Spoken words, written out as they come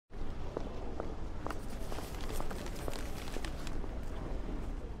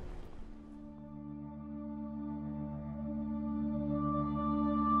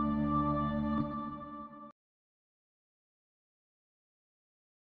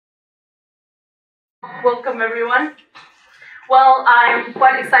Welcome everyone. Well, I'm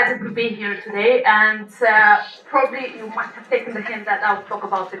quite excited to be here today, and probably you might have taken the hint that I will talk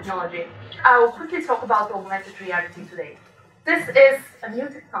about technology. I will quickly talk about augmented reality today. This is a new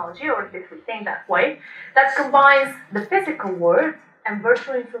technology, or at least we think that way, that combines the physical world and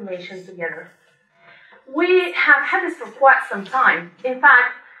virtual information together. We have had this for quite some time. In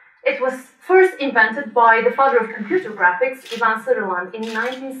fact, it was first invented by the father of computer graphics, Ivan Sutherland, in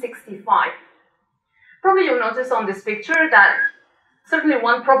 1965. Probably you'll notice on this picture that certainly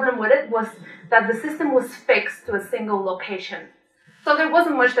one problem with it was that the system was fixed to a single location. So there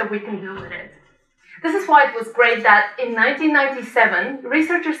wasn't much that we can do with it. This is why it was great that in 1997,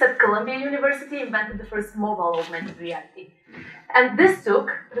 researchers at Columbia University invented the first mobile augmented reality. And this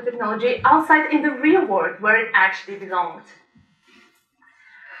took the technology outside in the real world, where it actually belonged.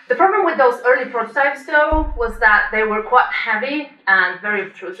 The problem with those early prototypes, though, was that they were quite heavy and very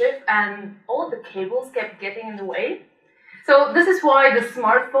obtrusive, and all of the cables kept getting in the way. So this is why the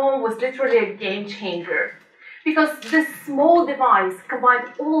smartphone was literally a game changer, because this small device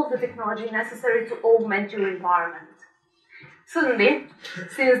combined all of the technology necessary to augment your environment. Suddenly,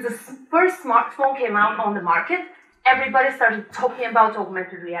 since the first smartphone came out on the market, everybody started talking about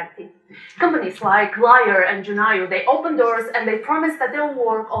augmented reality. Companies like Liar and Junayo, they opened doors and they promised that they'll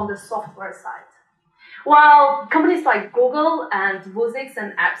work on the software side. While companies like Google and Vuzix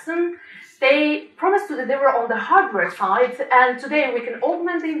and Epson, they promised to deliver on the hardware side, and today we can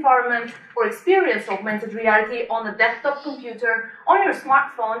augment the environment or experience augmented reality on a desktop computer, on your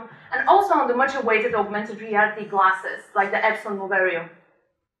smartphone, and also on the much awaited augmented reality glasses, like the Epson Moverio.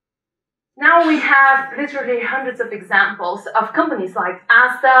 Now we have literally hundreds of examples of companies like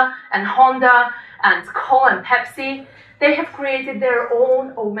Asda and Honda and Cola and Pepsi. They have created their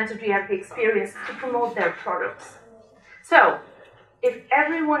own augmented reality experience to promote their products. So, if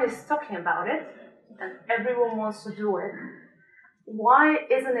everyone is talking about it and everyone wants to do it, why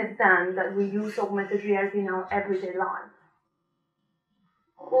isn't it then that we use augmented reality in our everyday life?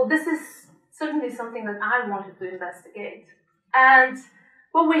 Well, this is certainly something that I wanted to investigate. And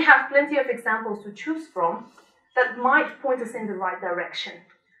well, we have plenty of examples to choose from that might point us in the right direction.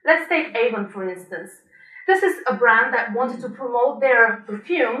 Let's take Avon, for instance. This is a brand that wanted to promote their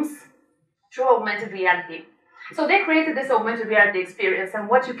perfumes through augmented reality. So they created this augmented reality experience, and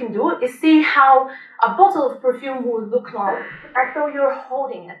what you can do is see how a bottle of perfume would look like as though you're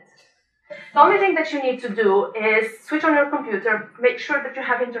holding it. The only thing that you need to do is switch on your computer, make sure that you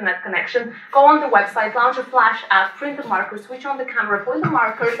have internet connection, go on the website, launch a flash app, print a marker, switch on the camera, point the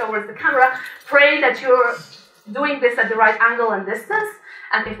marker towards the camera, pray that you're doing this at the right angle and distance,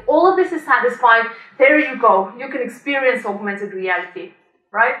 and if all of this is satisfied, there you go, you can experience augmented reality,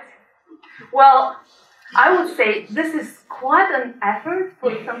 right? Well, I would say this is quite an effort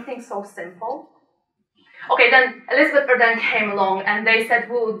for something so simple. Okay, then Elizabeth Arden came along and they said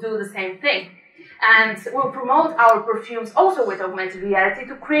we'll do the same thing. And we'll promote our perfumes also with augmented reality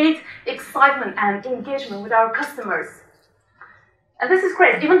to create excitement and engagement with our customers. And this is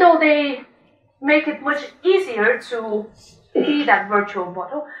great, even though they make it much easier to see that virtual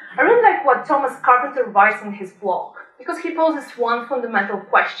bottle. I really like what Thomas Carpenter writes in his blog, because he poses one fundamental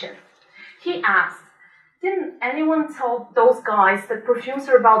question. He asks, didn't anyone tell those guys that perfumes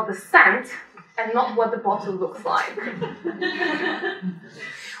are about the scent and not what the bottle looks like?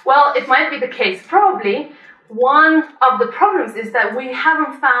 Well, it might be the case. Probably one of the problems is that we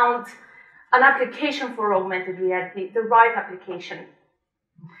haven't found an application for augmented reality, the right application.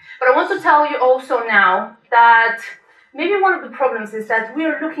 But I want to tell you also now that maybe one of the problems is that we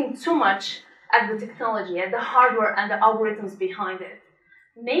are looking too much at the technology, at the hardware and the algorithms behind it.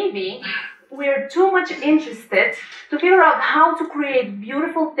 Maybe we're too much interested to figure out how to create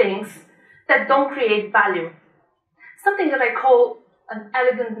beautiful things that don't create value. Something that I call an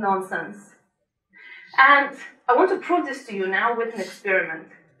elegant nonsense. And I want to prove this to you now with an experiment.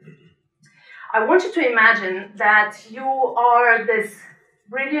 I want you to imagine that you are this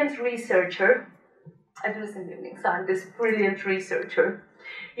brilliant researcher. I do this in building science, this brilliant researcher.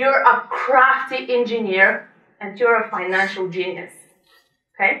 You're a crafty engineer and you're a financial genius.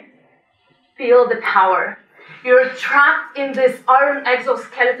 Okay? Feel the power. You're trapped in this iron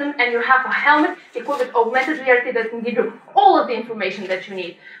exoskeleton and you have a helmet equipped with augmented reality that can give you all of the information that you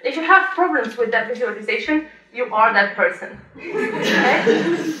need. If you have problems with that visualization, you are that person.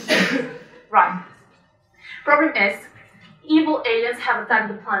 Okay? Right. Problem is, evil aliens have attacked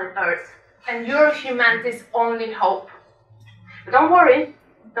the planet Earth and you're humanity's only hope. But don't worry.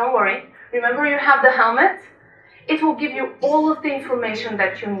 Remember, you have the helmet? It will give you all of the information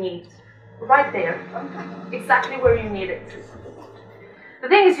that you need. Right there, exactly where you need it. The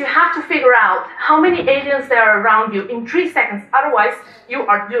thing is, you have to figure out how many aliens there are around you in 3 seconds, otherwise you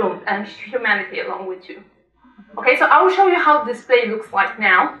are doomed, and humanity along with you. Okay, so I will show you how the display looks like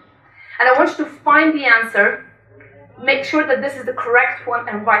now, and I want you to find the answer, make sure that this is the correct one,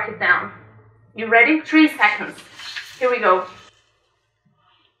 and write it down. You ready? 3 seconds. Here we go.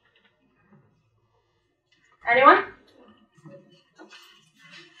 Anyone?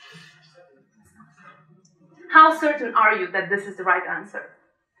 How certain are you that this is the right answer?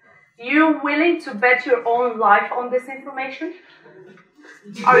 You willing to bet your own life on this information?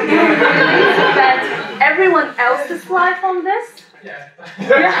 Are you willing to bet everyone else's life on this? Yeah.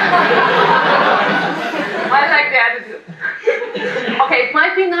 I like the attitude. Okay, it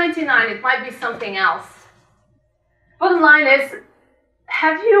might be 99, it might be something else. Bottom line is,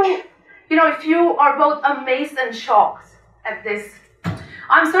 if you are both amazed and shocked at this,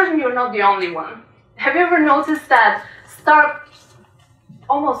 I'm certain you're not the only one. Have you ever noticed that Stark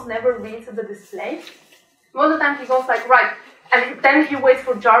almost never reads the display? Most of the time he goes like, right, and then he waits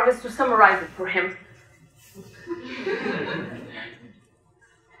for Jarvis to summarize it for him.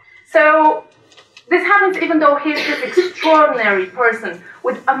 So this happens even though he's this extraordinary person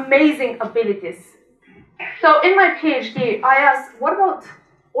with amazing abilities. So in my PhD, I asked, what about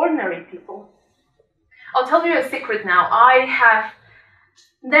ordinary people? I'll tell you a secret now. I have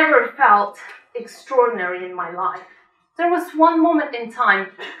never felt extraordinary in my life. There was one moment in time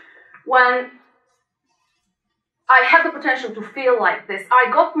when I had the potential to feel like this. I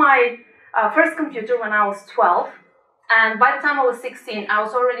got my first computer when I was 12, and by the time I was 16, I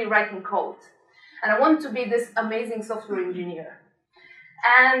was already writing code. And I wanted to be this amazing software engineer.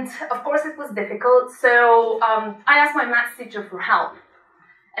 And of course it was difficult, so I asked my maths teacher for help.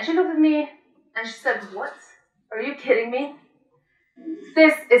 And she looked at me and she said, "What? Are you kidding me?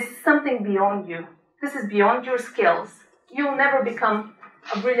 This is something beyond you. This is beyond your skills. You'll never become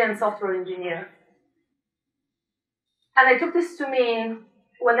a brilliant software engineer." And I took this to mean,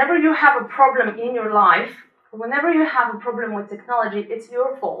 whenever you have a problem in your life, whenever you have a problem with technology, it's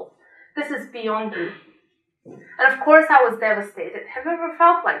your fault. This is beyond you. And of course I was devastated. Have you ever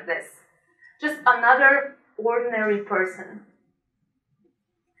felt like this? Just another ordinary person.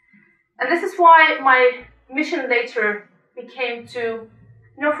 And this is why my mission later became to,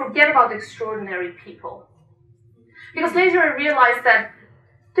 forget about extraordinary people. Because later I realized that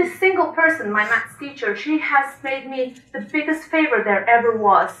this single person, my maths teacher, she has made me the biggest favor there ever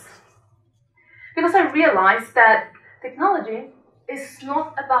was. Because I realized that technology is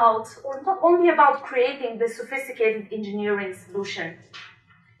not only about creating this sophisticated engineering solution.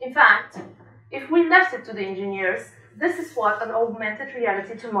 In fact, if we left it to the engineers, this is what an augmented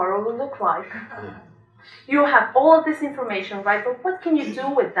reality tomorrow will look like. You have all of this information, right? But what can you do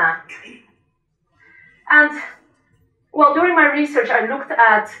with that? And, well, during my research, I looked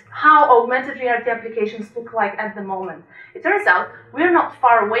at how augmented reality applications look like at the moment. It turns out we're not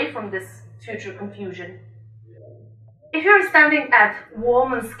far away from this future confusion. If you're standing at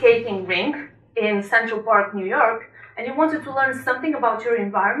Women's Skating Rink in Central Park, New York, and you wanted to learn something about your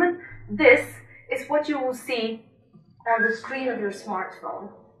environment, this is what you will see on the screen of your smartphone.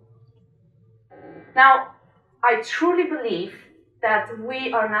 Now, I truly believe that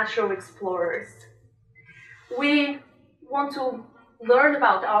we are natural explorers. We want to learn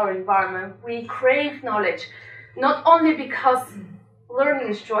about our environment. We crave knowledge, not only because learning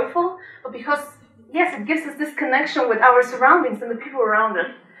is joyful, but because, yes, it gives us this connection with our surroundings and the people around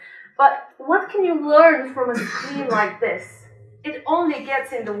us. But what can you learn from a screen like this? It only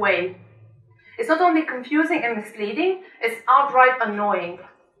gets in the way. It's not only confusing and misleading, it's outright annoying.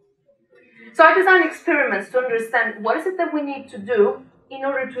 So I designed experiments to understand what is it that we need to do in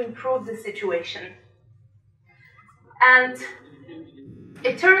order to improve the situation. And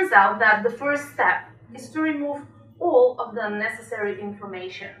it turns out that the first step is to remove all of the unnecessary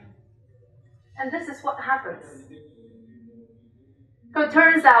information. And this is what happens. So it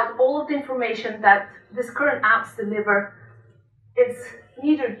turns out all of the information that these current apps deliver, it's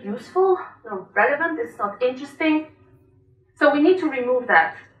neither useful nor relevant, it's not interesting. So we need to remove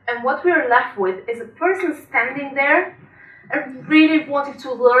that. And what we are left with is a person standing there and really wanting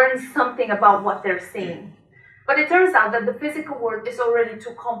to learn something about what they're seeing. But it turns out that the physical world is already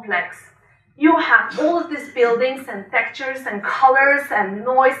too complex. You have all of these buildings and textures and colors and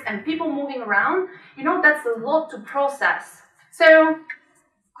noise and people moving around. That's a lot to process. So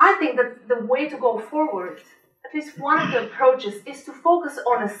I think that the way to go forward, at least one of the approaches, is to focus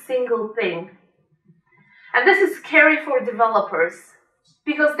on a single thing. And this is scary for developers,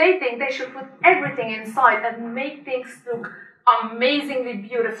 because they think they should put everything inside and make things look amazingly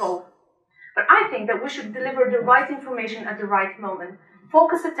beautiful. But I think that we should deliver the right information at the right moment.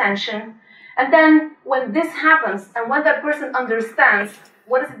 focus attention, and then when this happens, and when that person understands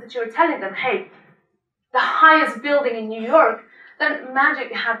what is it that you're telling them, hey, the highest building in New York, then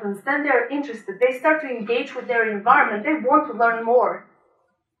magic happens, then they're interested, they start to engage with their environment, they want to learn more.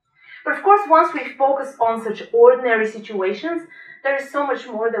 But of course, once we focus on such ordinary situations, there is so much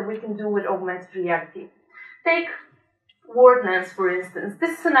more that we can do with augmented reality. Take WordLens, for instance.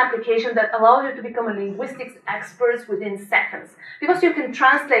 This is an application that allows you to become a linguistics expert within seconds, because you can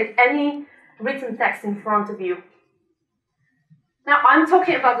translate any written text in front of you. Now, I'm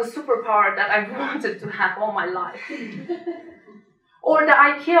talking about the superpower that I've wanted to have all my life. Or the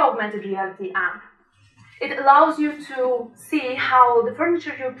IKEA augmented reality app. It allows you to see how the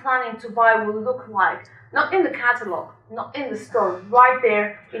furniture you're planning to buy will look like, not in the catalog, not in the store, right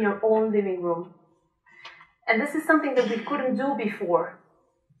there in your own living room. And this is something that we couldn't do before.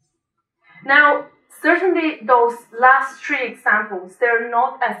 Now, certainly those last three examples, they're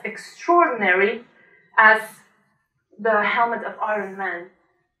not as extraordinary as the helmet of Iron Man.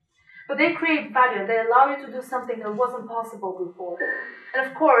 But they create value, they allow you to do something that wasn't possible before. And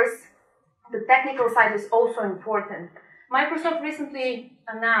of course, the technical side is also important. Microsoft recently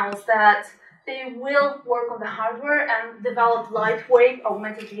announced that they will work on the hardware and develop lightweight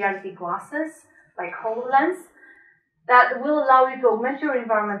augmented reality glasses, like HoloLens, that will allow you to augment your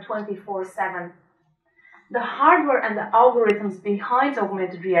environment 24/7. The hardware and the algorithms behind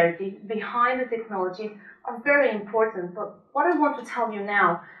augmented reality, behind the technology, are very important. But what I want to tell you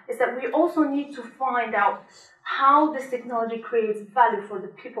now is that we also need to find out how this technology creates value for the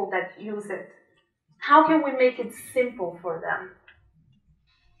people that use it. How can we make it simple for them?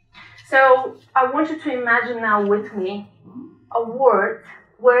 So I want you to imagine now with me a world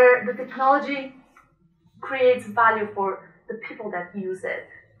where the technology creates value for the people that use it,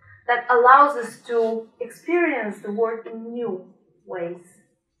 that allows us to experience the world in new ways.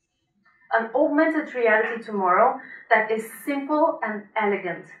 An augmented reality tomorrow that is simple and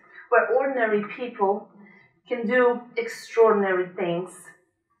elegant, where ordinary people can do extraordinary things.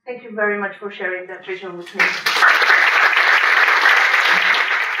 Thank you very much for sharing that vision with me.